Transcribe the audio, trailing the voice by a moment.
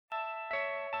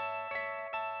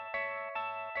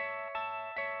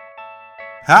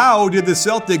How did the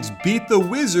Celtics beat the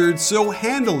Wizards so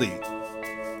handily?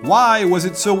 Why was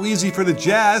it so easy for the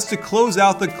Jazz to close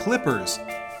out the Clippers?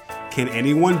 Can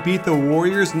anyone beat the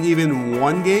Warriors in even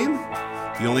one game?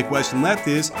 The only question left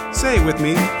is, say it with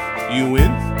me, you win.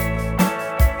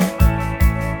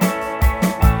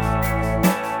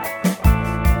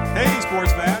 Hey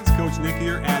sports fans, Coach Nick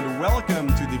here, and welcome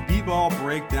to the B-Ball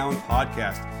Breakdown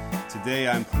Podcast. Today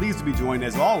I'm pleased to be joined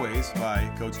as always by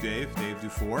Coach Dave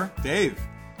Dufour. Dave.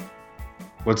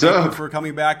 What's up? Thank you for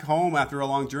coming back home after a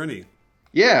long journey.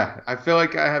 Yeah, I feel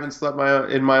like I haven't slept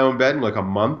in my own bed in like a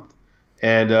month,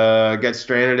 and got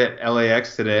stranded at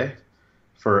LAX today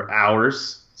for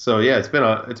hours. So yeah,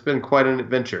 it's been quite an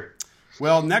adventure.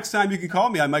 Well, next time you can call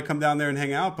me. I might come down there and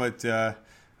hang out, but this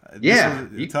was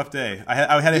a tough day.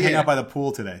 I had to hang out by the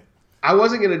pool today. I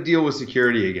wasn't going to deal with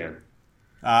security again.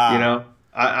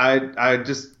 I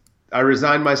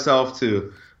resigned myself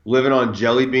to living on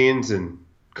jelly beans and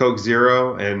Coke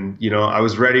Zero, and I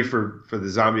was ready for the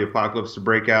zombie apocalypse to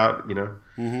break out.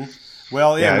 Mm-hmm.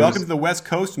 Well, welcome to the West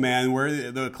Coast, man.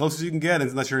 Where the closest you can get,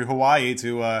 unless you're in Hawaii,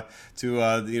 to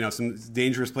some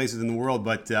dangerous places in the world.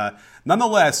 But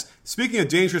nonetheless, speaking of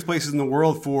dangerous places in the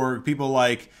world for people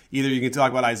like either you can talk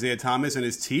about Isaiah Thomas and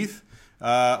his teeth,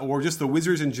 or just the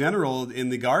Wizards in general in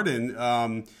the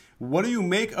Garden. What do you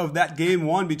make of that game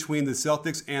one between the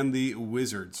Celtics and the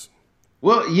Wizards?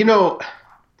 Well,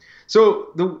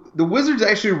 so the Wizards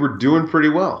actually were doing pretty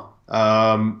well.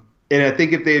 And I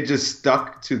think if they had just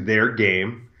stuck to their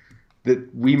game,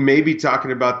 that we may be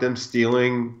talking about them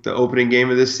stealing the opening game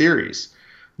of this series.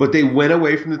 But they went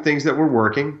away from the things that were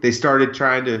working. They started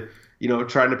trying to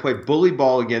play bully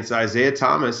ball against Isaiah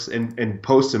Thomas and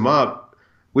post him up,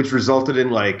 which resulted in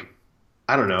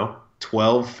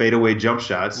 12 fadeaway jump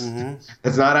shots. Mm-hmm.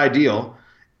 That's not ideal.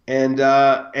 And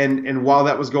while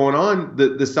that was going on, the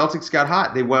Celtics got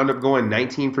hot. They wound up going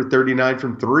 19 for 39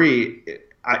 from three.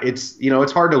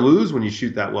 It's hard to lose when you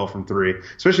shoot that well from three,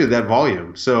 especially at that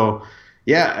volume. So,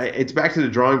 yeah, it's back to the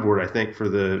drawing board, I think, for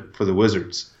the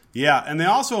Wizards. Yeah, and they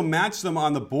also matched them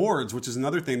on the boards, which is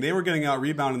another thing. They were getting out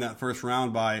rebounded in that first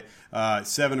round by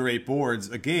 7 or 8 boards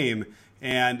a game,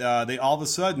 and they all of a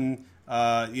sudden,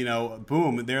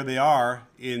 boom, there they are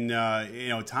in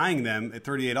tying them at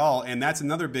 38 all, and that's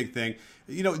another big thing.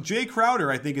 Jay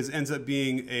Crowder, I think, ends up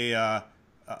being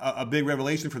a big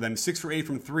revelation for them. 6 for 8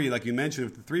 from three, like you mentioned,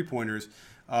 with the 3-pointers.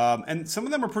 And some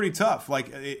of them are pretty tough.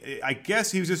 Like, I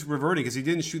guess he was just reverting because he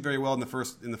didn't shoot very well in the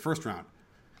first round.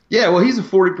 Yeah, well, he's a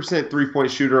 40%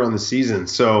 three-point shooter on the season.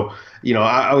 So,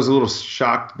 I was a little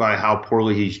shocked by how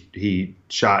poorly he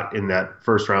shot in that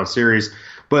first-round series.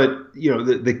 But,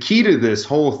 the key to this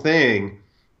whole thing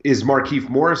is Markieff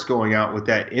Morris going out with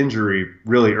that injury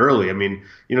really early. I mean,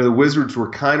 the Wizards were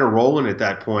kind of rolling at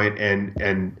that point,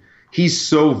 and he's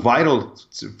so vital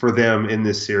for them in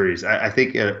this series. I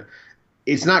think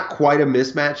it's not quite a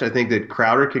mismatch. I think that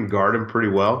Crowder can guard him pretty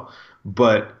well.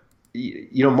 But,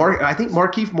 I think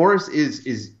Markieff Morris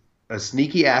is a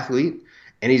sneaky athlete,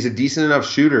 and he's a decent enough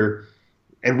shooter.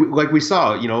 And like we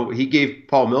saw, he gave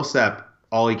Paul Millsap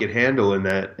all he could handle in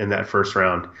that first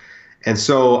round. And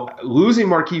so losing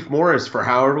Markieff Morris for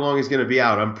however long he's going to be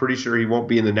out, I'm pretty sure he won't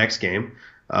be in the next game.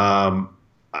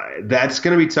 That's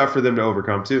going to be tough for them to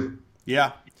overcome too.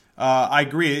 Yeah, I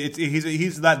agree.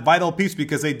 He's that vital piece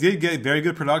because they did get very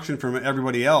good production from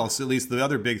everybody else, at least the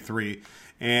other big three.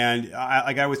 And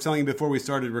like I was telling you before we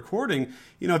started recording,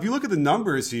 if you look at the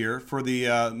numbers here for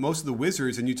the most of the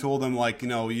Wizards, and you told them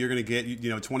you're going to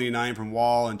get 29 from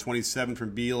Wall and 27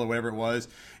 from Beal or whatever it was,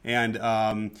 and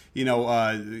Otto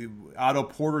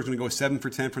Porter's going to go 7 for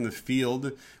 10 from the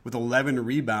field with 11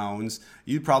 rebounds,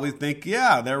 you'd probably think,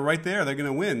 yeah, they're right there, they're going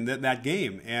to win that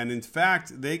game. And in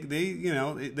fact,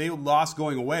 they lost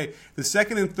going away. The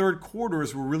second and third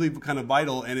quarters were really kind of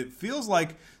vital, and it feels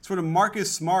like sort of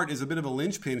Marcus Smart is a bit of a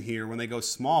linchpin here when they go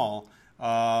small.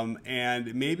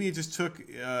 And maybe it just took,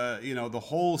 the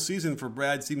whole season for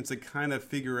Brad Stevens to kind of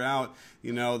figure out,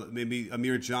 maybe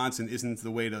Amir Johnson isn't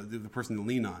the person to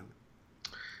lean on.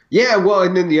 Yeah, well,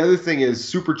 and then the other thing is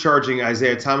supercharging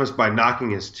Isaiah Thomas by knocking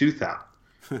his tooth out.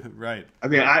 Right. I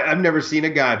mean, I've never seen a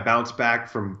guy bounce back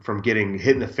from getting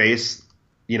hit in the face,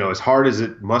 as hard as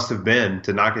it must have been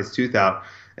to knock his tooth out,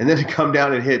 and then to come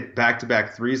down and hit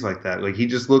back-to-back threes like that. Like, he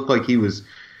just looked like he was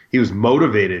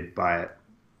motivated by it.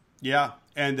 Yeah,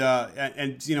 and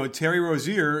Terry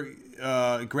Rozier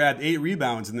grabbed 8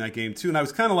 rebounds in that game too, and I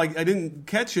was kind of like, I didn't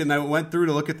catch it, and I went through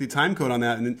to look at the time code on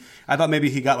that, and I thought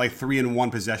maybe he got like 3 in one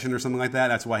possession or something like that.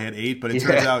 That's why he had 8, but it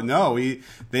turns out no,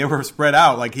 they were spread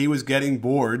out. Like, he was getting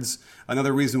boards.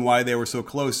 Another reason why they were so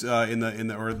close in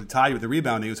the tie with the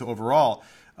rebounding was overall.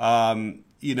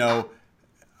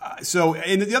 So,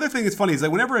 and the other thing that's funny is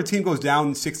that whenever a team goes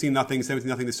down 16-0,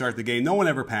 17-0 to start the game, no one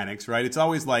ever panics, right? It's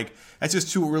always like, that's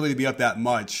just too early to be up that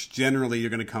much. Generally,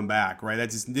 you're going to come back, right? That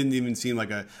just didn't even seem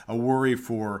like a worry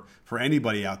for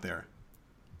anybody out there.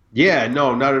 Yeah,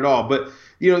 no, not at all. But,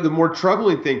 the more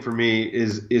troubling thing for me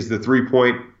is the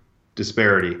 3-point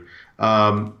disparity.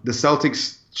 The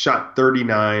Celtics shot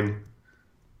 39.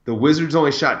 The Wizards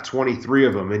only shot 23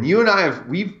 of them. And you and I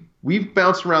we've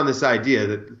bounced around this idea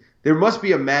that there must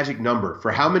be a magic number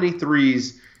for how many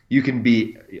threes you can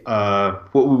be. How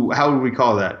would we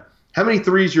call that? How many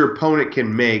threes your opponent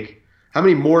can make? How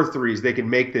many more threes they can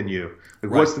make than you?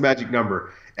 Like, right. What's the magic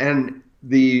number? And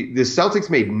the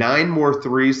Celtics made 9 more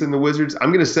threes than the Wizards. I'm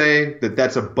going to say that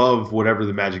that's above whatever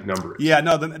the magic number is. Yeah,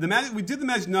 no, the magic. We did the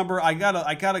magic number. I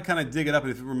gotta kind of dig it up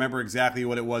and remember exactly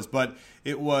what it was, but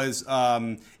it was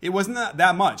it wasn't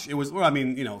that much. It was 4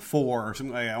 or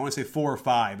something. I want to say 4 or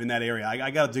 5 in that area.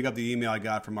 I got to dig up the email I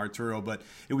got from Arturo, but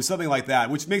it was something like that,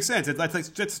 which makes sense. It's a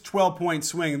 12-point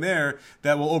swing there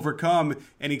that will overcome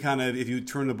any kind of if you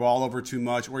turn the ball over too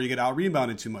much or you get out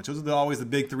rebounded too much. Those are always the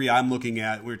big 3 I'm looking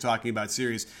at when we're talking about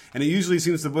series, and it usually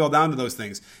seems to boil down to those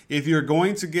things. If you're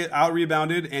going to get out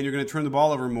rebounded and you're going to turn the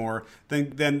ball over more,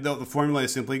 then the formula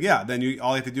is simply then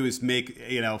all you have to do is make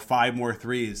 5 more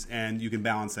threes and you can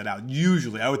balance that out.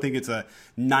 Usually, I would think it's a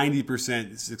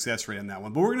 90% success rate on that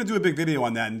one. But we're going to do a big video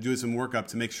on that and do some workup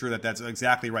to make sure that that's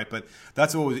exactly right. But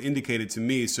that's what was indicated to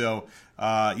me. So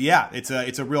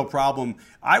it's a real problem.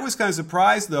 I was kind of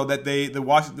surprised though that the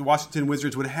Washington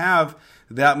Wizards would have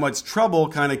that much trouble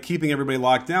kind of keeping everybody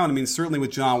locked down. I mean, certainly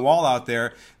with John Wall out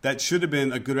there, that should have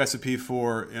been a good recipe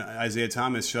for Isaiah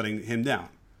Thomas shutting him down.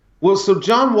 Well, so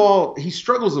John Wall, he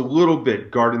struggles a little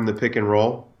bit guarding the pick and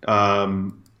roll.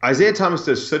 Isaiah Thomas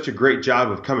does such a great job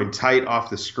of coming tight off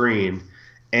the screen.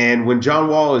 And when John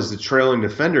Wall is the trailing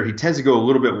defender, he tends to go a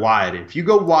little bit wide. If you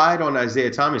go wide on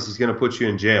Isaiah Thomas, he's going to put you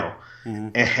in jail. Mm-hmm.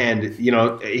 And,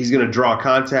 he's going to draw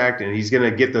contact and he's going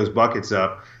to get those buckets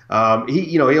up.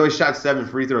 He only shot 7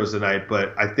 free throws tonight,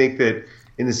 but I think that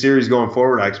in the series going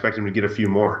forward, I expect him to get a few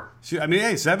more. I mean,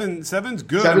 hey, seven's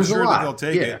good. Seven's I'm sure a lot. That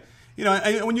they'll take it.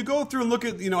 And when you go through and look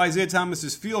at Isaiah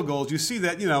Thomas's field goals, you see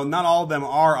that not all of them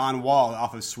are on Wall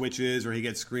off of switches or he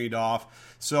gets screened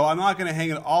off. So I'm not going to hang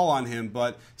it all on him,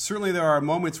 but certainly there are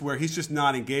moments where he's just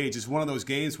not engaged. It's one of those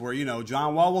games where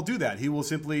John Wall will do that. He will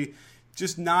simply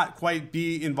just not quite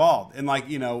be involved. And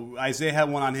Isaiah had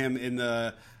one on him in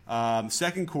the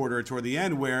second quarter toward the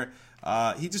end where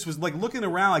he just was looking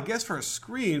around, I guess, for a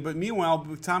screen. But meanwhile,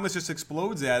 Thomas just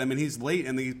explodes at him and he's late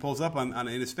and he pulls up in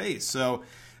his face. So,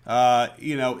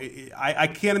 I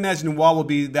can't imagine Wall will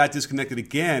be that disconnected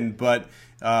again. But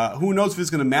who knows if it's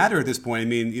going to matter at this point? I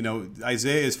mean,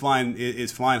 Isaiah is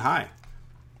flying high.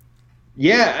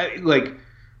 Yeah,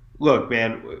 look,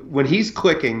 man, when he's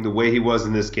clicking the way he was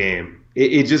in this game,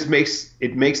 it just makes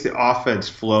the offense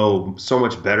flow so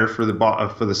much better for the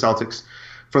Celtics,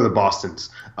 for the Bostons.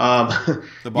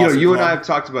 You and I have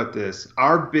talked about this.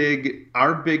 Our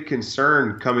big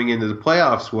concern coming into the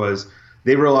playoffs was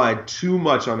they relied too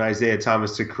much on Isaiah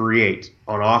Thomas to create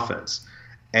on offense,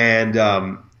 and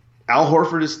Al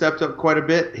Horford has stepped up quite a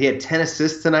bit. He had 10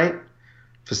 assists tonight,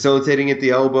 facilitating at the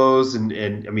elbows and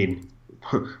I mean,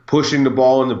 pushing the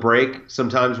ball in the break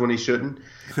sometimes when he shouldn't.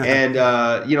 And,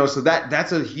 so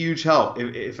that's a huge help.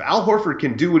 If Al Horford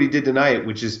can do what he did tonight,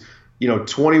 which is,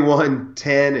 21,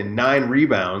 10, and 9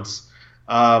 rebounds,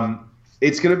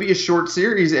 it's going to be a short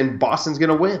series and Boston's going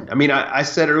to win. I mean, I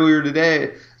said earlier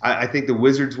today, I think the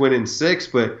Wizards win in 6,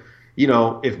 but,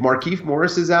 if Markieff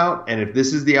Morris is out and if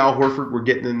this is the Al Horford we're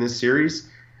getting in this series,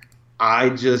 I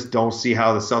just don't see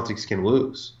how the Celtics can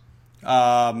lose.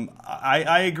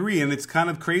 I agree, and it's kind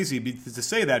of crazy to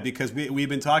say that because we've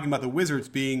been talking about the Wizards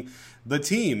being the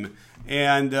team,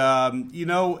 and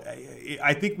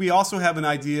I think we also have an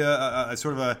idea, a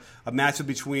sort of a matchup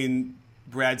between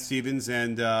Brad Stevens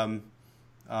and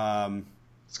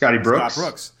Scotty Brooks. Scott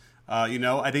Brooks.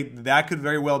 I think that could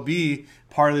very well be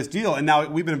part of this deal. And now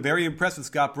we've been very impressed with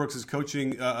Scott Brooks'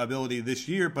 coaching ability this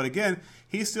year. But again,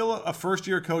 he's still a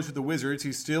first-year coach with the Wizards.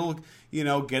 He's still,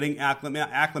 getting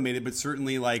acclimated, but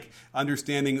certainly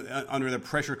understanding under the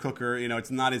pressure cooker.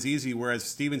 It's not as easy. Whereas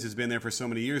Stevens has been there for so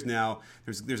many years now.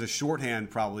 There's a shorthand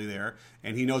probably there,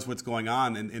 and he knows what's going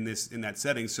on in that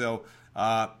setting. So.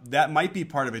 That might be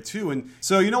part of it too. And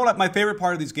so, what my favorite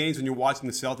part of these games when you're watching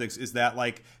the Celtics is that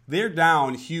they're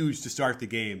down huge to start the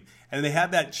game. And they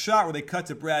have that shot where they cut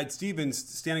to Brad Stevens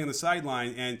standing on the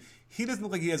sideline and he doesn't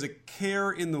look like he has a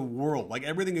care in the world.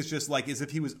 Everything is just as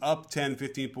if he was up 10,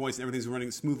 15 points and everything's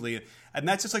running smoothly. And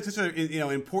that's just such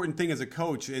an important thing as a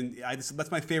coach. And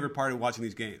that's my favorite part of watching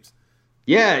these games.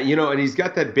 Yeah, and he's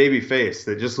got that baby face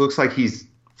that just looks like he's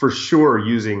for sure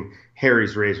using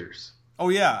Harry's razors. Oh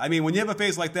yeah, I mean when you have a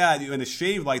face like that and a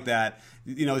shave like that,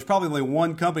 there's probably only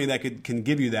one company that can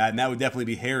give you that, and that would definitely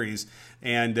be Harry's.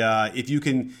 And if you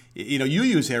can, you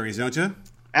use Harry's, don't you?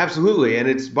 Absolutely, and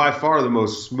it's by far the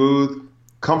most smooth,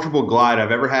 comfortable glide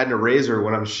I've ever had in a razor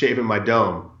when I'm shaving my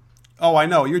dome. Oh, I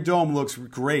know. Your dome looks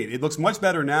great. It looks much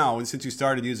better now since you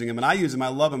started using them. And I use them. I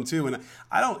love them too. And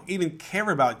I don't even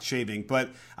care about shaving. But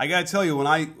I got to tell you, when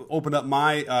I opened up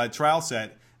my trial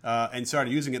set and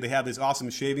started using it, they have this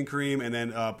awesome shaving cream and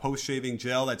then post-shaving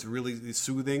gel that's really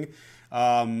soothing.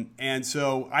 And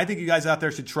so I think you guys out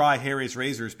there should try Harry's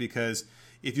razors, because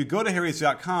if you go to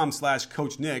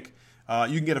harrys.com/Coach Nick,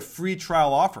 you can get a free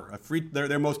trial offer,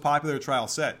 their most popular trial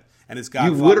set. And it's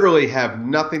got You literally have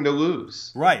nothing to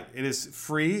lose. Right. It is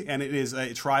free, and it is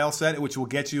a trial set, which will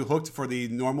get you hooked for the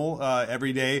normal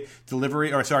everyday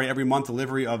delivery, every month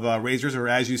delivery of razors, or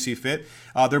as you see fit.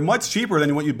 They're much cheaper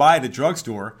than what you buy at a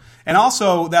drugstore. And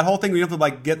also, that whole thing, you have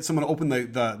to get someone to open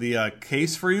the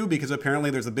case for you, because apparently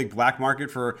there's a big black market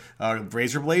for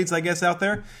razor blades, I guess, out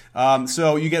there.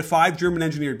 So you get 5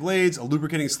 German-engineered blades, a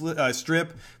lubricating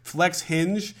strip, flex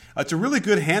hinge. It's a really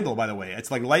good handle, by the way.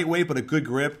 It's like lightweight, but a good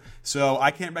grip. So I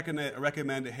can't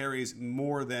recommend Harry's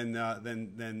more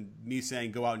than me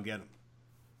saying go out and get them.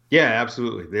 Yeah,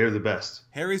 absolutely. They're the best.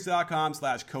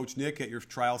 Harrys.com/Coach Nick. Get your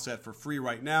trial set for free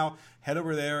right now. Head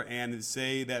over there and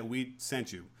say that we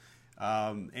sent you.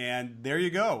 And there you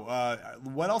go.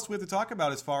 What else do we have to talk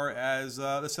about as far as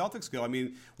the Celtics go? I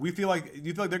mean, do you feel like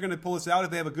they're going to pull this out if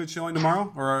they have a good showing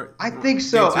tomorrow? I think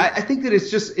so. I think that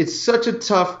it's such a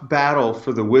tough battle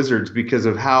for the Wizards because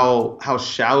of how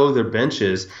shallow their bench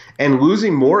is, and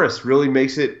losing Morris really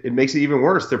makes it even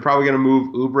worse. They're probably going to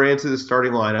move Oubre into the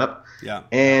starting lineup. Yeah.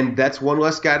 And that's one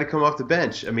less guy to come off the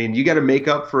bench. I mean, you got to make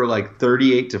up for like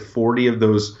 38 to 40 of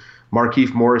those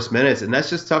Markieff Morris minutes, and that's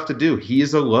just tough to do. He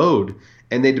is a load,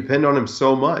 and they depend on him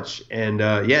so much. And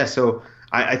so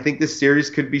I think this series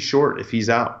could be short if he's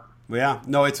out. Yeah,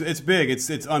 no, it's big. It's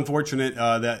unfortunate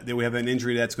that we have an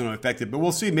injury that's going to affect it, but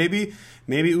we'll see. Maybe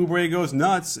Oubre goes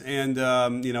nuts, and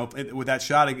with that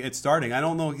shot at starting, I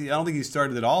don't know. I don't think he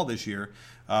started at all this year,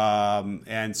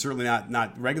 and certainly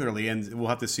not regularly. And we'll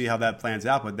have to see how that plans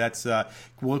out. But that's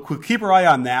we'll keep our eye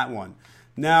on that one.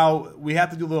 Now we have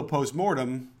to do a little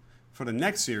postmortem for the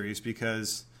next series,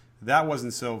 because that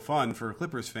wasn't so fun for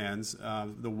Clippers fans,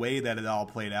 the way that it all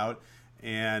played out.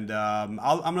 And I'm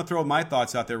going to throw my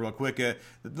thoughts out there real quick.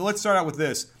 Let's start out with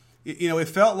this. It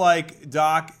felt like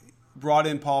Doc brought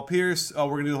in Paul Pierce. Oh,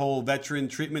 we're going to do the whole veteran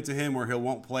treatment to him where he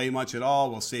won't play much at all.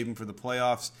 We'll save him for the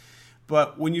playoffs.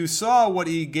 But when you saw what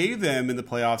he gave them in the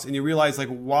playoffs, and you realize,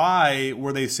 why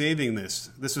were they saving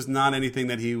this? This was not anything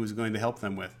that he was going to help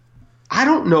them with. I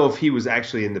don't know if he was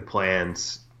actually in the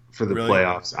plans for the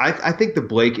playoffs. I think the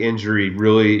Blake injury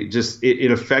really just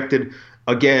it affected,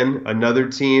 again, another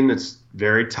team that's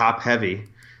very top heavy.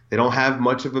 They don't have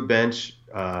much of a bench.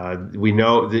 We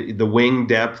know the wing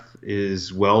depth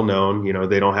is well known.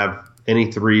 They don't have any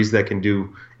threes that can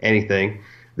do anything.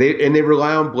 They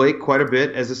rely on Blake quite a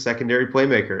bit as a secondary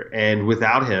playmaker, and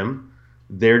without him,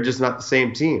 they're just not the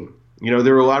same team.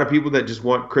 There are a lot of people that just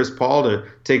want Chris Paul to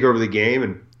take over the game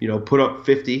and put up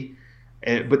 50.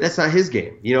 But that's not his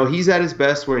game. He's at his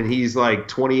best when he's like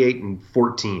 28 and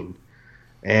 14.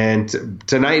 And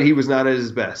tonight he was not at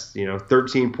his best.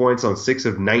 13 points on 6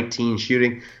 of 19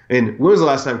 shooting. And when was the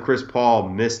last time Chris Paul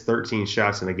missed 13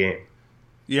 shots in a game?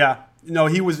 Yeah. No,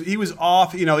 he was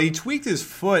off. He tweaked his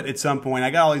foot at some point. I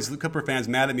got all these Clipper fans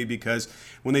mad at me because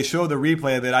when they showed the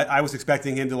replay of it, I was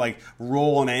expecting him to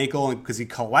roll an ankle because he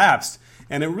collapsed.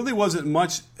 And it really wasn't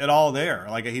much at all there.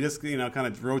 He just, kind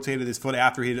of rotated his foot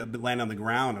after he landed on the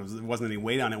ground. There wasn't any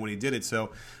weight on it when he did it.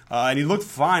 So, and he looked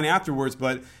fine afterwards.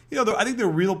 But, I think the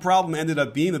real problem ended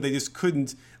up being that they just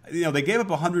couldn't, they gave up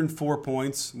 104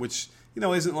 points, which,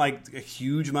 isn't a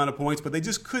huge amount of points, but they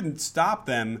just couldn't stop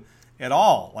them at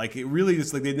all. It really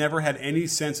just, they never had any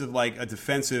sense of, a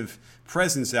defensive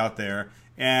presence out there.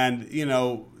 And,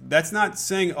 that's not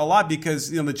saying a lot because,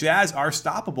 the Jazz are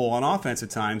stoppable on offense at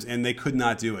times, and they could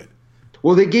not do it.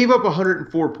 Well, they gave up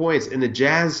 104 points, and the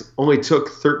Jazz only took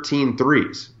 13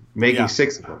 threes, making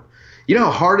 6 of them. You know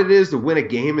how hard it is to win a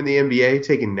game in the NBA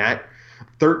taking that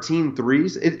 13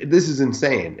 threes? This is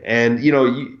insane. And,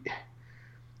 the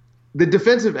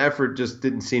defensive effort just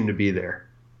didn't seem to be there.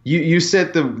 You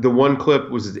sent the one clip,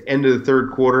 was at the end of the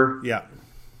third quarter. Yeah.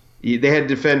 They had to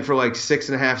defend for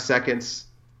 6.5 seconds.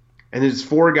 And there's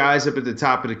 4 guys up at the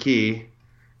top of the key,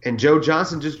 and Joe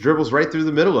Johnson just dribbles right through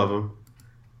the middle of them.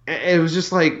 And it was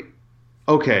just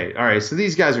okay, all right, so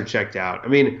these guys are checked out. I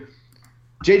mean,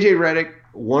 JJ Redick,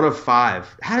 1 of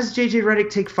 5. How does JJ Redick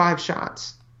take 5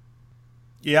 shots?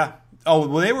 Yeah. Oh,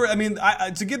 well, they were, I mean,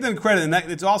 to give them credit, and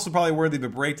it's also probably worthy of a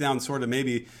breakdown, sort of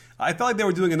maybe. I felt like they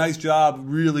were doing a nice job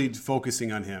really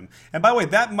focusing on him. And by the way,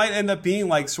 that might end up being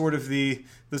like sort of the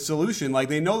solution. Like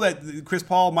they know that Chris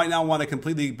Paul might not want to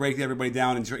completely break everybody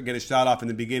down and get a shot off in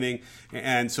the beginning.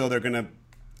 And so they're going to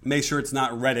make sure it's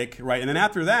not Redick, right? And then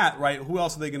after that, right, who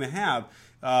else are they going to have?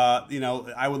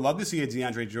 I would love to see a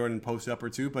DeAndre Jordan post up or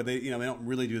two, but they don't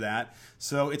really do that.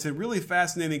 So it's a really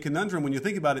fascinating conundrum when you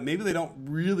think about it. Maybe they don't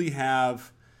really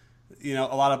have, a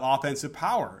lot of offensive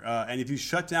power. And if you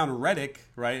shut down Redick,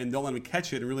 right, and don't let him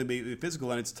catch it and really be physical,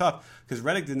 then it's tough because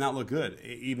Redick did not look good,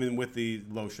 even with the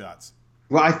low shots.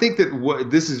 Well, I think that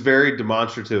this is very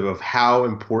demonstrative of how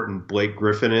important Blake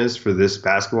Griffin is for this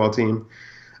basketball team.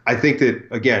 I think that,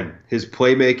 again, his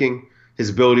playmaking, his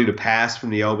ability to pass from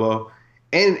the elbow,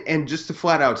 and just to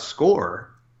flat out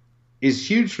score is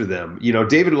huge for them.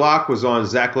 David Locke was on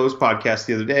Zach Lowe's podcast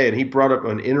the other day, and he brought up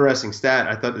an interesting stat.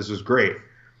 I thought this was great.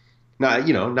 Now,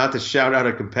 not to shout out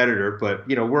a competitor, but,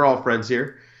 we're all friends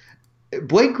here.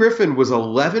 Blake Griffin was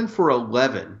 11 for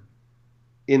 11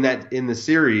 in the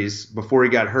series before he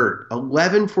got hurt.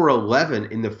 11 for 11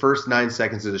 in the first 9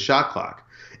 seconds of the shot clock.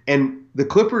 And the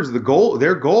Clippers,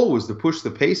 their goal was to push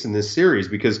the pace in this series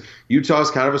because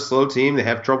Utah's kind of a slow team. They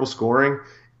have trouble scoring,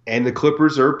 and the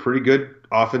Clippers are a pretty good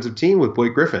offensive team with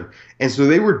Blake Griffin. And so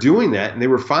they were doing that, and they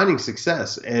were finding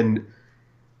success. And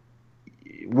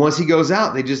once he goes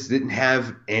out, they just didn't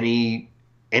have any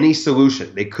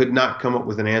solution. They could not come up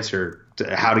with an answer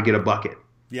to how to get a bucket.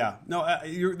 Yeah, no,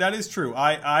 that is true.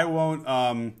 I won't.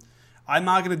 I'm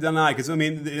not going to deny because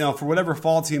for whatever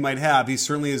faults he might have, he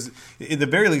certainly is. At the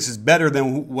very least, is better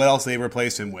than what else they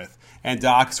replaced him with. And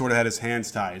Doc sort of had his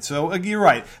hands tied. So you're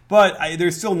right, but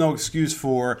there's still no excuse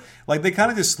for they kind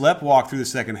of just sleptwalked through the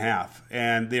second half,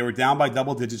 and they were down by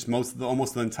double digits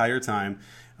almost the entire time.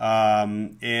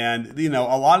 And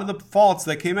a lot of the faults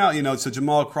that came out, so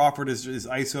Jamal Crawford is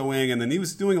ISOing, and then he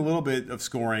was doing a little bit of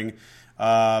scoring.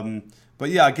 But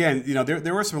yeah, again,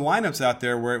 there were some lineups out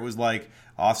there where it was like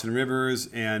Austin Rivers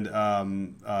and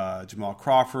Jamal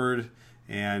Crawford,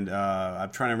 and I'm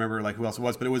trying to remember who else it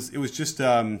was, but it was just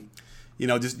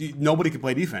just nobody could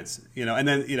play defense, And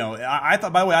then I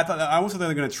thought, by the way, I almost thought they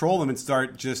were going to troll them and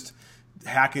start just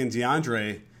hacking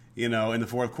DeAndre, in the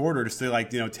fourth quarter just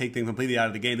to take things completely out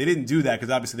of the game. They didn't do that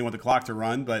because obviously they want the clock to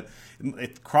run, but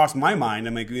it crossed my mind.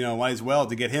 I'm like, might as well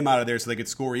to get him out of there so they could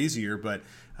score easier, but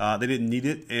they didn't need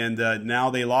it, and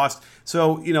now they lost.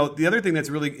 So, the other thing that's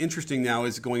really interesting now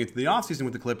is going into the offseason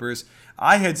with the Clippers.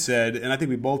 I had said, and I think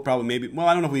we both probably I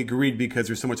don't know if we agreed because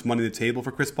there's so much money on the table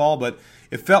for Chris Paul, but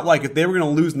it felt like if they were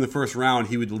going to lose in the first round,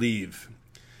 he would leave.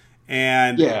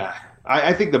 And yeah.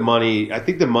 I think the money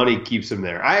keeps him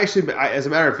there. As a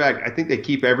matter of fact, I think they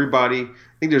keep everybody.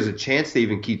 I think there's a chance they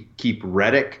even keep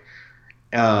Redick,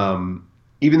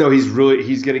 even though he's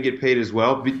going to get paid as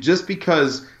well, just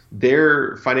because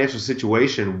their financial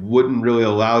situation wouldn't really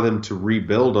allow them to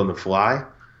rebuild on the fly.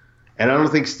 And I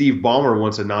don't think Steve Ballmer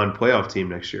wants a non-playoff team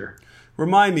next year.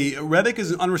 Remind me, Redick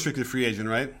is an unrestricted free agent,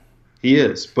 right? He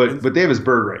is, but they have his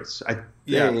bird rights.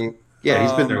 Yeah,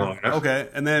 he's been there long enough. Okay,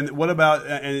 and then what about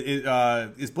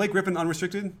is Blake Griffin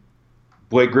unrestricted?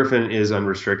 Blake Griffin is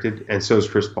unrestricted, and so is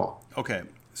Chris Paul. Okay,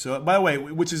 so by the way,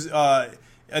 which is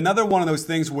another one of those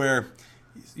things where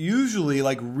usually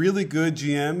really good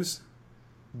GMs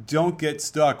don't get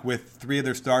stuck with 3 of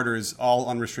their starters all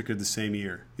unrestricted the same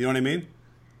year. You know what I mean?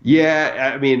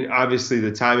 Yeah, obviously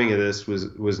the timing of this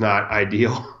was not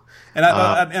ideal. And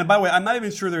and by the way, I'm not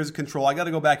even sure there's control. I got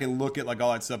to go back and look at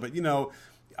all that stuff, but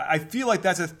I feel like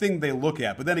that's a thing they look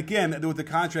at. But then again, with the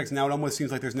contracts now, it almost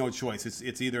seems like there's no choice.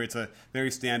 It's either it's a very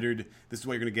standard, this is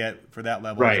what you're going to get for that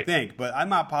level, right. I think. But I'm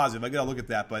not positive. I got to look at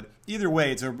that. But either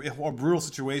way, it's a brutal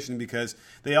situation because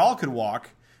they all could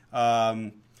walk.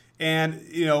 And,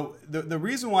 the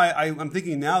reason why I'm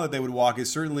thinking now that they would walk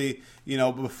is certainly,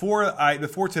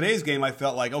 before today's game, I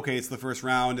felt like, okay, it's the first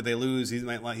round. If they lose, he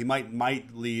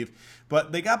might leave.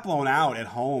 But they got blown out at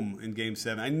home in Game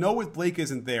 7. I know Blake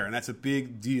isn't there, and that's a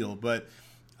big deal. But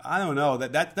I don't know.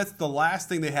 That's the last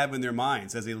thing they have in their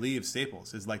minds as they leave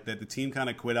Staples is that the team kind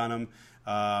of quit on them.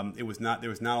 There was not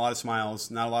a lot of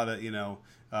smiles, not a lot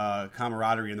of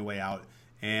camaraderie in the way out.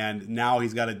 And now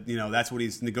he's got to, that's what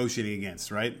he's negotiating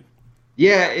against, right?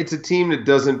 Yeah, it's a team that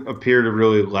doesn't appear to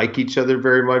really like each other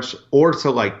very much or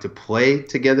to play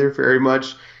together very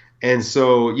much. And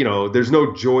so, there's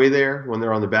no joy there when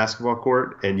they're on the basketball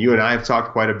court. And you and I have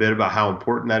talked quite a bit about how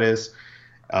important that is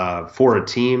for a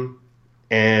team.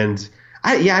 And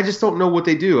I just don't know what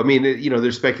they do.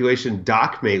 There's speculation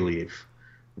Doc may leave.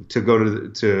 to go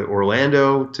to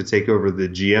Orlando to take over the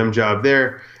GM job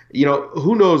there.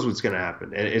 Who knows what's going to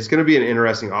happen? And it's going to be an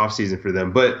interesting offseason for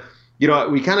them. But,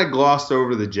 we kind of glossed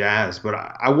over the Jazz. But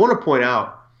I want to point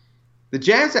out the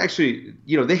Jazz actually,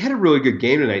 they had a really good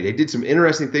game tonight. They did some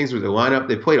interesting things with their lineup.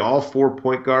 They played all 4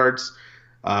 point guards.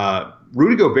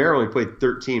 Rudy Gobert only played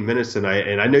 13 minutes tonight.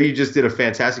 And I know you just did a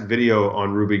fantastic video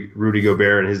on Rudy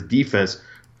Gobert and his defense.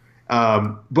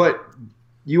 But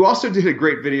you also did a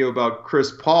great video about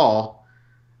Chris Paul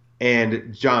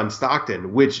and John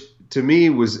Stockton, which to me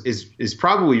is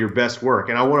probably your best work.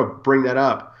 And I want to bring that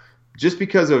up just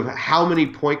because of how many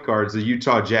point guards the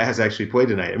Utah Jazz actually played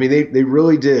tonight. I mean, they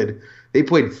really did. They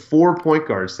played 4 point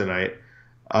guards tonight.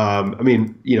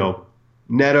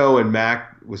 Neto and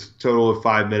Mack was a total of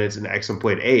 5 minutes, and Exum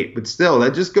played 8. But still,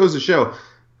 that just goes to show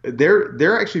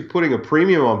they're actually putting a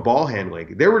premium on ball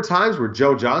handling. There were times where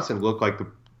Joe Johnson looked like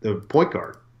the point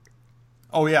guard.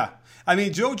 Oh, yeah. I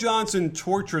mean, Joe Johnson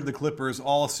tortured the Clippers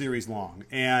all series long.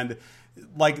 And,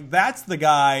 that's the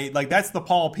guy, that's the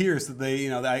Paul Pierce that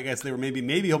they, I guess they were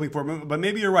maybe hoping for. But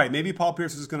maybe you're right. Maybe Paul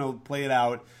Pierce is going to play it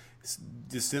out,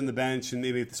 just sit on the bench and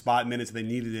maybe at the spot minutes if they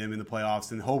needed him in the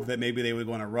playoffs and hope that maybe they would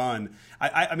go on a run.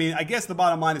 I guess the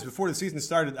bottom line is before the season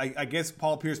started, I guess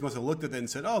Paul Pierce must have looked at that and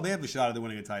said, oh, they have a shot at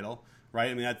winning a title,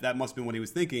 right? I mean, that must have been what he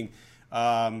was thinking.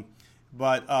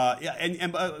 But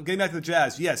getting back to the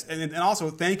Jazz, yes, and also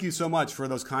thank you so much for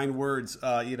those kind words.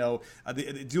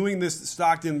 Doing this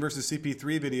Stockton versus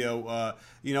CP3 video,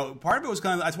 part of it was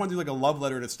kind of I just wanted to do like a love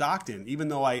letter to Stockton, even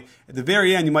though at the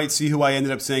very end you might see who I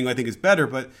ended up saying I think is better,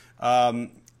 but at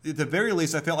the very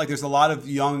least I felt like there's a lot of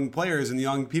young players and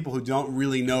young people who don't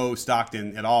really know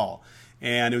Stockton at all,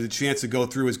 and it was a chance to go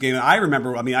through his game. And I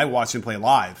remember, I watched him play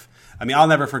live. I'll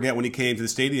never forget when he came to the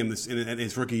stadium in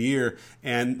his rookie year,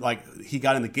 and he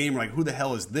got in the game. We're like, who the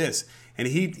hell is this? And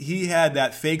he had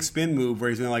that fake spin move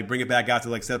where he's going to bring it back out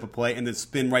to set up a play and then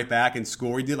spin right back and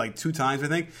score. He did 2 times, I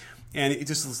think, and it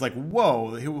just was like,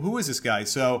 whoa, who is this guy?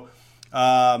 So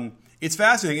it's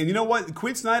fascinating. And you know what?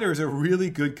 Quinn Snyder is a really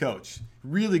good coach.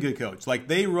 Really good coach.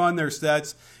 They run their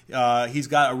sets. He's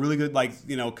got a really good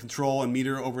control and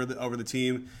meter over the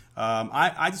team.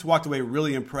 I just walked away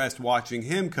really impressed watching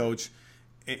him coach,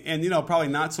 and probably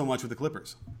not so much with the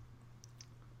Clippers.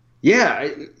 Yeah,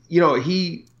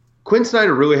 Quinn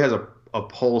Snyder really has a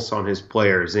pulse on his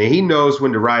players, and he knows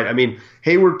when to ride. I mean,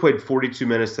 Hayward played 42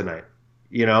 minutes tonight.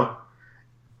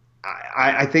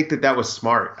 I think that was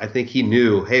smart. I think he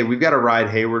knew, hey, we've got to ride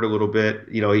Hayward a little bit.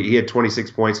 He had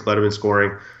 26 points, led him in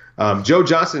scoring. Joe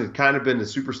Johnson had kind of been the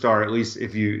superstar, at least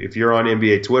if you're on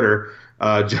NBA Twitter.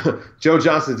 Joe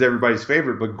Johnson's everybody's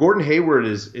favorite, but Gordon Hayward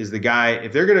is the guy.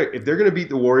 If they're gonna beat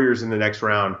the Warriors in the next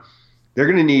round, they're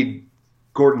gonna need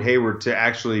Gordon Hayward to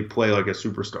actually play like a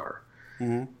superstar.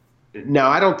 Mm-hmm. Now,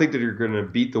 I don't think that you're gonna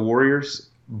beat the Warriors,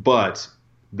 but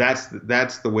that's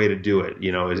the way to do it.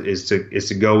 Is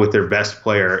to go with their best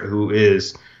player, who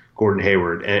is Gordon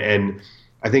Hayward, and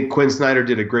I think Quinn Snyder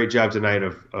did a great job tonight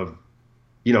of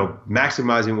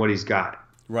maximizing what he's got.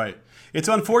 Right. It's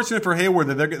unfortunate for Hayward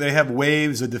that they have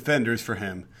waves of defenders for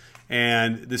him.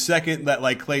 And the second that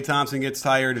Klay Thompson gets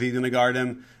tired, if he's going to guard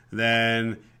him,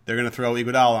 then they're going to throw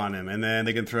Iguodala on him, and then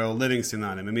they can throw Livingston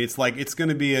on him. I mean, it's going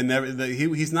to be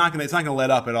it's not going to let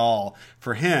up at all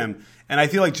for him. And I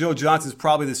feel like Joe Johnson's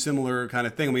probably the similar kind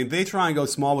of thing. I mean, if they try and go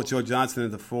small with Joe Johnson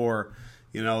at the 4,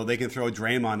 they can throw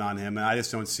Draymond on him, and I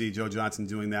just don't see Joe Johnson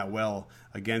doing that well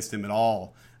against him at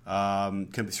all.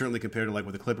 Certainly compared to what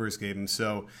the Clippers gave him.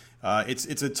 So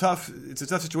it's a tough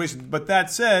situation. But that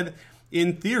said,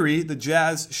 in theory, the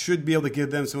Jazz should be able to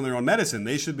give them some of their own medicine.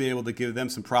 They should be able to give them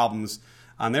some problems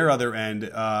on their other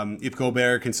end. If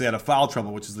Gobert can stay out of foul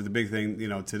trouble, which is the big thing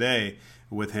today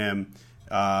with him.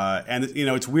 And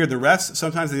it's weird. The refs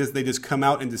sometimes they just come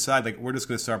out and decide we're just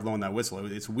going to start blowing that whistle.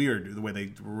 It's weird the way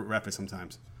they ref it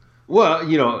sometimes. Well,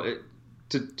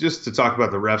 to talk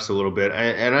about the refs a little bit,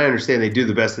 and I understand they do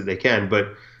the best that they can,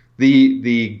 but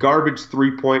the garbage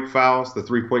 3-point fouls, the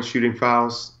 3-point shooting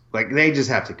fouls, they just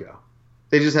have to go.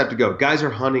 They just have to go. Guys are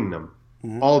hunting them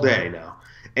all day now,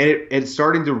 and it's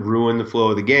starting to ruin the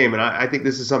flow of the game. And I think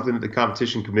this is something that the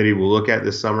competition committee will look at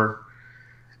this summer.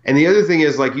 And the other thing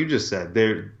is, like you just said,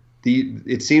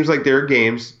 it seems like there are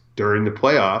games during the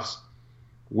playoffs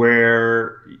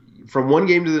where from one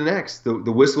game to the next, the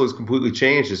whistle has completely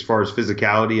changed as far as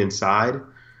physicality inside.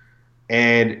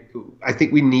 And I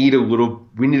think we need to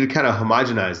kind of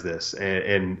homogenize this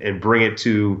and bring it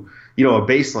to, a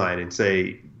baseline and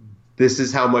say, this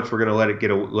is how much we're going to let you get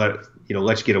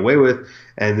away with,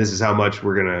 and this is how much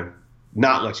we're going to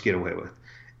not let you get away with.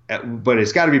 But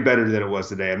it's got to be better than it was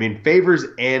today. I mean, Favors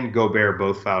and Gobert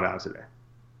both fouled out today.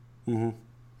 Mm-hmm.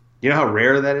 You know how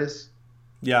rare that is?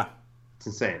 Yeah. It's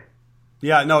insane.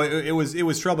 Yeah, no, it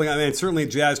was troubling. I mean, certainly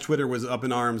Jazz Twitter was up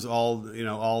in arms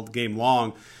all game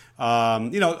long.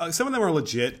 Some of them are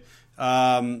legit,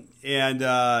 and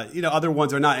other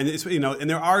ones are not. And and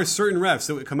there are certain refs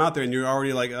that would come out there, and you're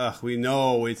already like, ugh, we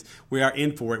are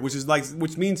in for it,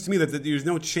 which means to me that there's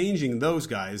no changing those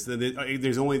guys.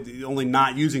 There's only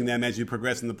not using them as you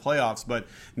progress in the playoffs. But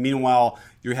meanwhile,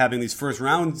 you're having these first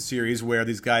round series where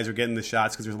these guys are getting the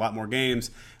shots because there's a lot more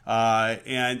games,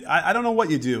 and I don't know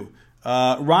what you do.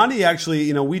 Ronnie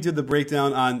actually, we did the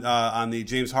breakdown on the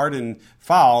James Harden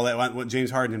foul, that James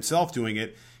Harden himself doing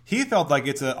it. He felt like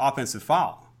it's an offensive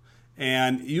foul,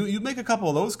 and you make a couple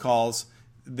of those calls,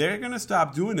 they're going to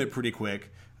stop doing it pretty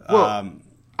quick. Well,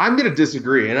 I'm going to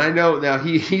disagree, and I know now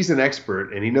he's an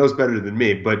expert and he knows better than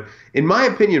me. But in my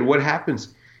opinion, what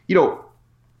happens,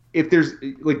 if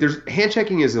there's hand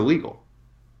checking is illegal,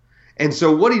 and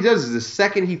so what he does is the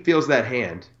second he feels that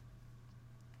hand,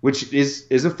 which is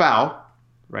a foul,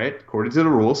 right, according to the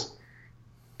rules,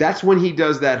 that's when he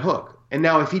does that hook. And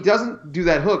now if he doesn't do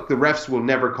that hook, the refs will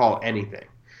never call anything.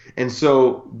 And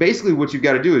so basically what you've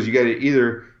got to do is you got to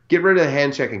either get rid of the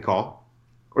hand checking call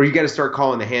or you got to start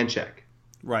calling the hand check.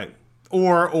 Right.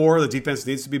 Or the defense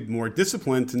needs to be more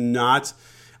disciplined to not –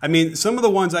 I mean, some of the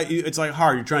ones, it's like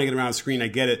hard. You're trying to get around the screen. I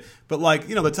get it. But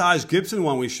the Taj Gibson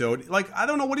one we showed, I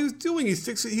don't know what he was doing.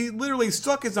 He literally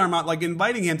stuck his arm out,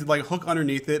 inviting him to hook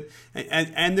underneath it.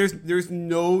 And there's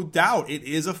no doubt it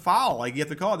is a foul. You have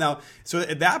to call it now. So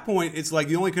at that point, it's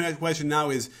the only question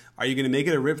now is, are you going to make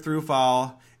it a rip through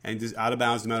foul and just out of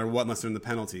bounds no matter what, unless they're in the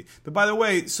penalty? But by the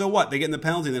way, so what? They get in the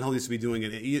penalty, and then he'll just be doing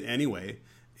it anyway.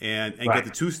 And right.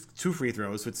 Get the two free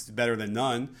throws, so it's better than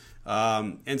none.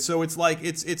 And so it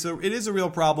is a real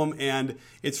problem, and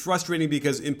it's frustrating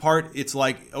because in part it's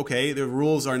okay, the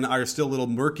rules are still a little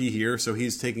murky here, so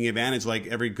he's taking advantage like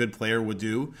every good player would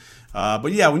do.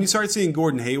 But yeah, when you start seeing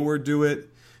Gordon Hayward do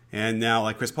it, and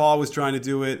now Chris Paul was trying to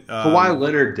do it, Kawhi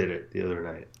Leonard did it the other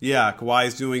night. Yeah,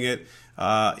 Kawhi's doing it.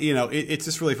 It's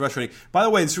just really frustrating. By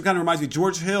the way, this kind of reminds me.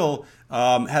 George Hill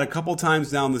had a couple times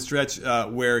down the stretch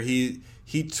where he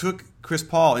took Chris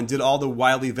Paul and did all the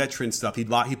wily veteran stuff. He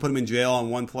put him in jail on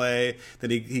one play.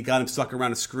 Then he got him stuck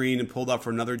around a screen and pulled up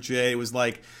for another J. It was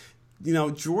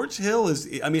George Hill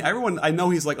is. I mean, everyone. I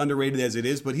know he's underrated as it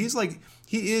is, but he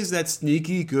is that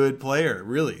sneaky good player.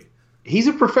 Really, he's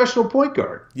a professional point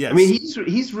guard. Yes. I mean,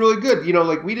 he's really good.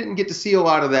 We didn't get to see a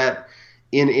lot of that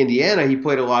in Indiana. He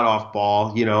played a lot off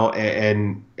ball,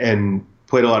 and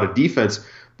played a lot of defense.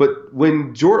 But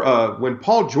when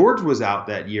Paul George was out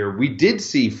that year, we did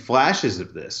see flashes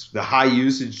of this, the high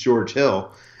usage George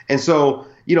Hill. And so,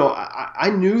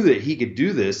 I knew that he could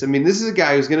do this. I mean, this is a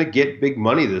guy who's going to get big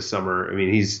money this summer. I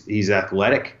mean, he's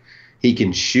athletic, he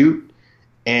can shoot,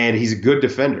 and he's a good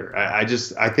defender. I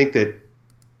think that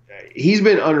he's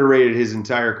been underrated his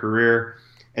entire career.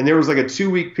 And there was a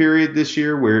 2-week period this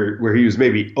year where he was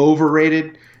maybe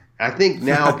overrated. I think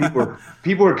now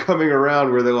people are coming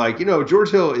around where they're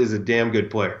George Hill is a damn good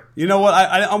player. You know what?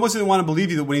 I almost didn't want to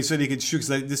believe you when he said he could shoot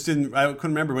because I couldn't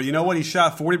remember. But you know what? He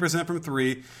shot 40% from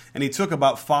three, and he took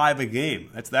about 5 a game.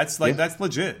 That's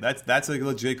legit. That's a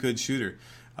legit good shooter.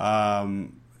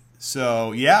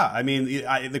 So yeah, I mean,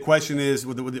 the question is,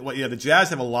 the Jazz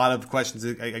have a lot of questions,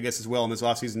 I guess, as well in this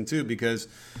offseason too, because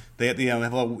they have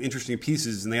a lot of interesting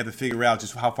pieces, and they have to figure out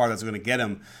just how far that's going to get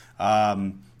them.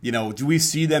 Do we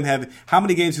see them how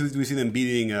many games do we see them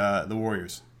beating the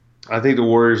Warriors? I think the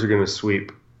Warriors are going to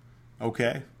sweep.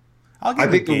 Okay. I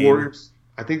think the Warriors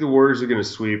are going to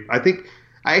sweep.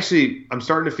 I'm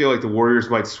starting to feel like the Warriors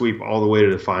might sweep all the way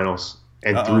to the finals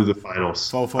and through the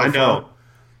finals. I know.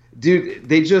 Dude,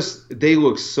 they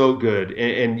look so good.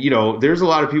 And there's a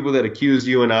lot of people that accuse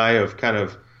you and I of kind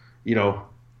of,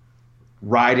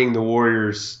 riding the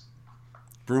Warriors.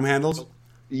 Broom handles?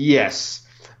 Yes.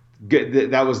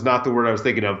 That was not the word I was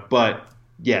thinking of, but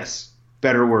yes,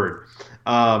 better word.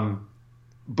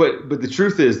 But the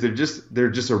truth is they're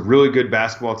just a really good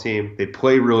basketball team. They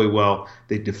play really well.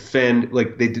 They defend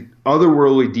they do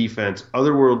otherworldly defense,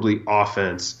 otherworldly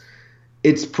offense.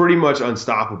 It's pretty much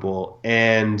unstoppable.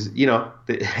 And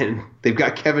they've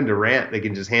got Kevin Durant they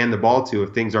can just hand the ball to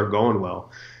if things aren't going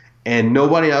well. And no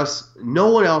one else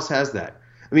has that.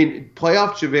 I mean,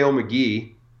 playoff JaVale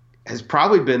McGee has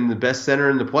probably been the best center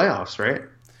in the playoffs, right?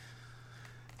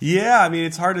 Yeah, I mean,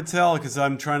 it's hard to tell because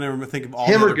I'm trying to think of all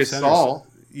him the or other Gasol. Centers.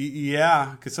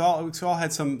 Yeah, Gasol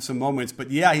had some moments,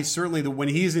 but yeah, he's certainly when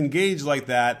he's engaged like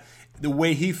that, the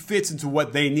way he fits into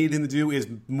what they need him to do is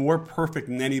more perfect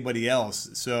than anybody else.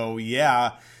 So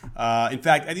yeah, in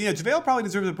fact, JaVale probably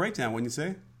deserves a breakdown, wouldn't you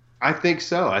say? I think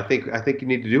so. I think you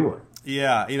need to do one.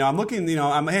 Yeah, I'm looking.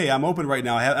 I'm open right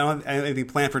now. I don't have anything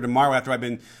planned for tomorrow after I've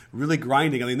been really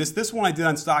grinding. I mean, this one I did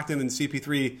on Stockton and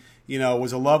CP3,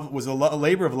 was a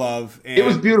labor of love. And it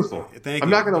was beautiful. Thank you. I'm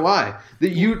not going to lie. That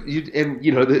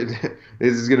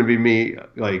this is going to be me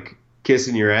like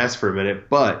kissing your ass for a minute,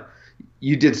 but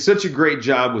you did such a great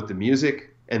job with the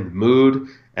music and the mood.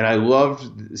 And I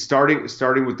loved starting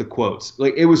with the quotes.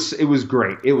 Like it was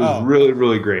great. It was really,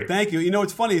 really great. Thank you.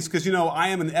 It's funny because I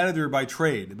am an editor by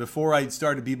trade. Before I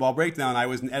started B-Ball Breakdown, I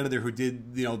was an editor who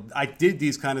did I did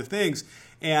these kind of things.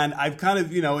 And I've kind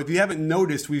of if you haven't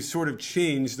noticed, we've sort of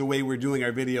changed the way we're doing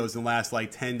our videos in the last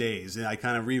 10 days. And I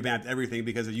kind of revamped everything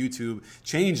because of YouTube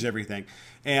changed everything.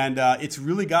 And it's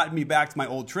really gotten me back to my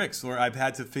old tricks where I've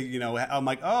had to figure, I'm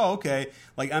like, oh, okay.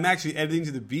 Like I'm actually editing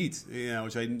to the beat,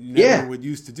 which I never would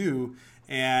used to do.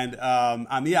 And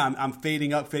I'm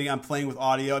fading up, I'm playing with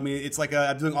audio. I mean, it's like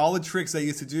I'm doing all the tricks I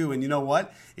used to do. And you know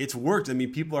what? It's worked. I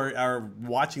mean, people are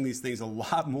watching these things a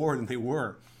lot more than they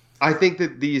were. I think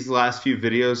that these last few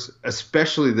videos,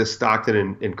 especially the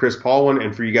Stockton and Chris Paul one,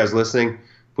 and for you guys listening,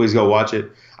 please go watch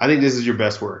it. I think this is your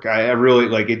best work. I really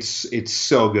like it's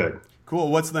so good. Cool.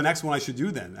 What's the next one I should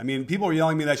do then? I mean, people are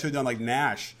yelling at me that I should have done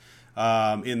Nash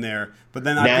in there, but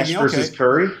then Nash versus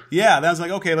Curry. Yeah, that was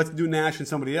like okay, let's do Nash and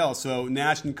somebody else. So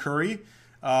Nash and Curry.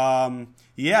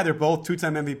 They're both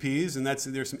 2-time MVPs, and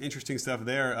there's some interesting stuff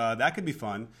there. That could be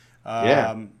fun.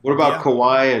 What about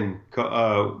Kawhi and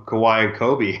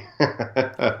Kobe?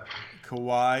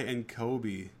 Kawhi and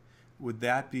Kobe. Would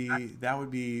that be? That would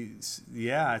be.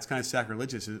 Yeah, it's kind of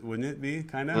sacrilegious, wouldn't it be?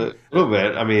 Kind of a little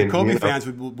bit. I mean, the Kobe fans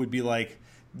would be like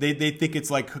they think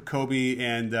it's like Kobe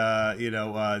and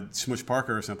Smush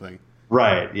Parker or something.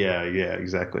 Right. Yeah.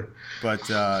 Exactly. But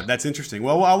that's interesting.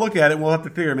 Well, I'll look at it. We'll have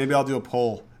to figure. Maybe I'll do a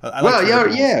poll. Do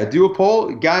a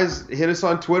poll, guys. Hit us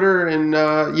on Twitter and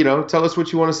tell us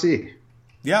what you want to see.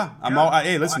 Yeah,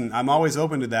 hey, listen, I'm always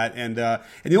open to that. And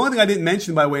the only thing I didn't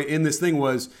mention, by the way, in this thing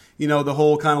was, the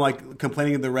whole kind of like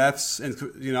complaining of the refs.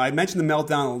 And, I mentioned the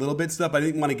meltdown a little bit stuff. I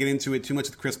didn't want to get into it too much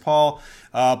with Chris Paul.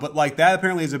 But like that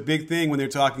apparently is a big thing when they're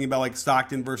talking about like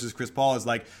Stockton versus Chris Paul is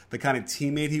like the kind of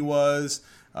teammate he was.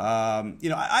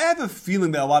 I have a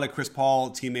feeling that a lot of Chris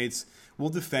Paul teammates will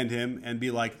defend him and be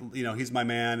like, he's my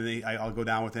man and I'll go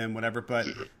down with him, whatever. But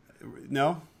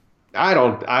no. I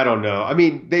don't know. I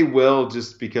mean, they will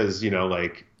just because,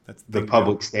 that's the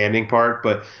public standing part.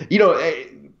 But,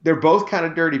 they're both kind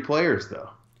of dirty players, though.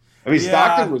 I mean,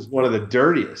 Stockton was one of the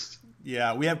dirtiest.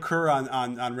 Yeah, we have Kerr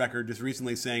on record just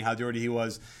recently saying how dirty he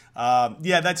was.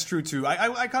 That's true, too.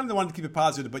 I kind of wanted to keep it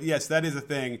positive, but yes, that is a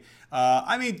thing.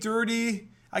 I mean, dirty,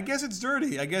 I guess it's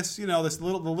dirty. I guess, the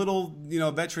little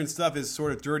veteran stuff is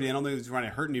sort of dirty. I don't think he's trying to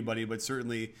hurt anybody, but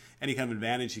certainly any kind of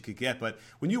advantage he could get. But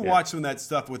when you watch some of that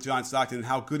stuff with John Stockton and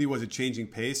how good he was at changing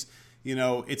pace,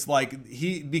 it's like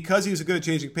because he was good at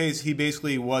changing pace, he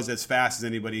basically was as fast as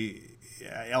anybody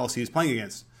else he was playing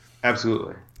against.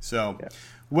 Absolutely. So,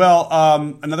 well,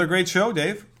 another great show,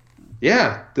 Dave.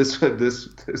 Yeah, this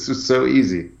was so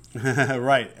easy.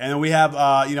 Right, and we have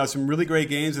some really great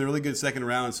games and a really good second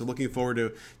round. So looking forward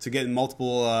to getting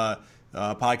multiple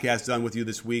podcasts done with you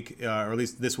this week, or at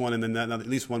least this one, and then at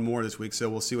least one more this week.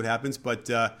 So we'll see what happens. But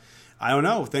I don't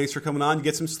know. Thanks for coming on.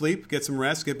 Get some sleep, get some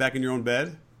rest, get back in your own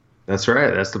bed. That's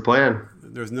right. That's the plan.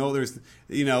 But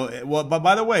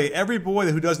by the way, every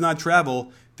boy who does not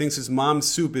travel thinks his mom's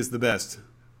soup is the best.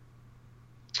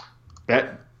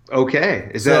 Okay.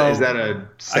 Is that a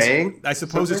saying? I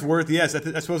suppose it's worth. Yes,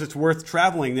 I suppose it's worth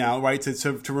traveling now, right?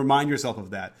 To remind yourself of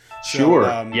that. Sure.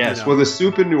 Yes. Well, the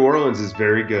soup in New Orleans is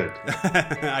very good.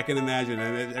 I can imagine,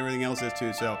 and everything else is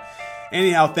too. So,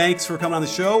 anyhow, thanks for coming on the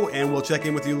show, and we'll check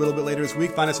in with you a little bit later this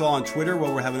week. Find us all on Twitter,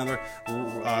 where we're having another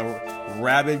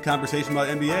rabid conversation about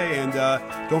NBA.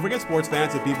 And don't forget, sports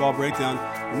fans, at B-Ball Breakdown,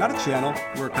 we're not a channel,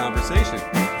 we're a conversation.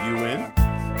 You win?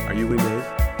 Are you in, Dave?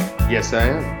 Yes, I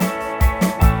am.